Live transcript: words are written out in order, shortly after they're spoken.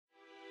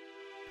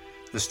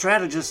The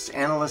strategists,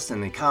 analysts,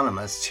 and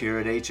economists here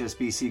at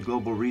HSBC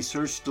Global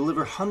Research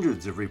deliver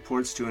hundreds of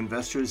reports to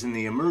investors in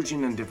the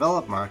emerging and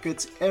developed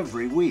markets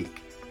every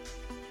week.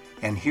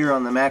 And here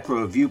on the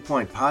Macro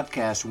Viewpoint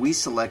podcast, we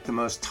select the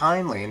most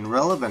timely and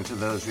relevant to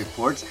those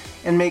reports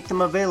and make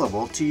them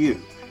available to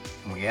you.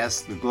 And we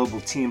ask the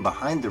global team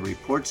behind the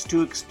reports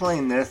to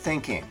explain their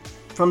thinking.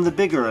 From the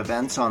bigger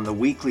events on the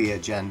weekly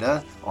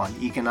agenda on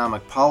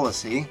economic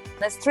policy,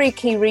 there's three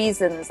key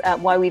reasons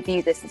why we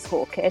view this as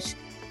hawkish,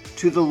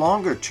 to the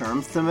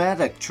longer-term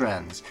thematic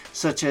trends,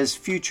 such as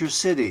future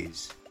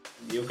cities.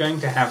 You're going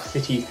to have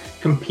cities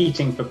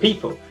competing for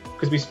people,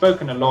 because we've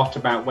spoken a lot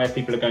about where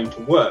people are going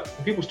to work,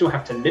 but people still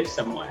have to live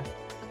somewhere.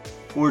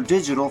 Or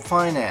digital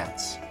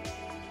finance.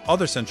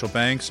 Other central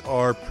banks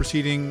are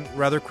proceeding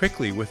rather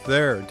quickly with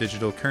their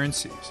digital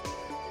currencies.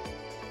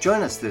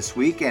 Join us this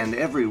week and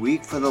every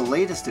week for the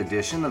latest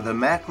edition of the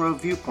Macro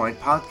Viewpoint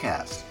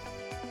podcast.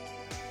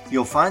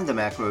 You'll find the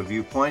Macro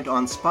Viewpoint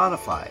on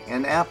Spotify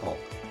and Apple.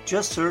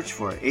 Just search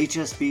for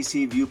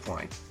HSBC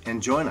Viewpoint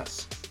and join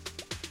us.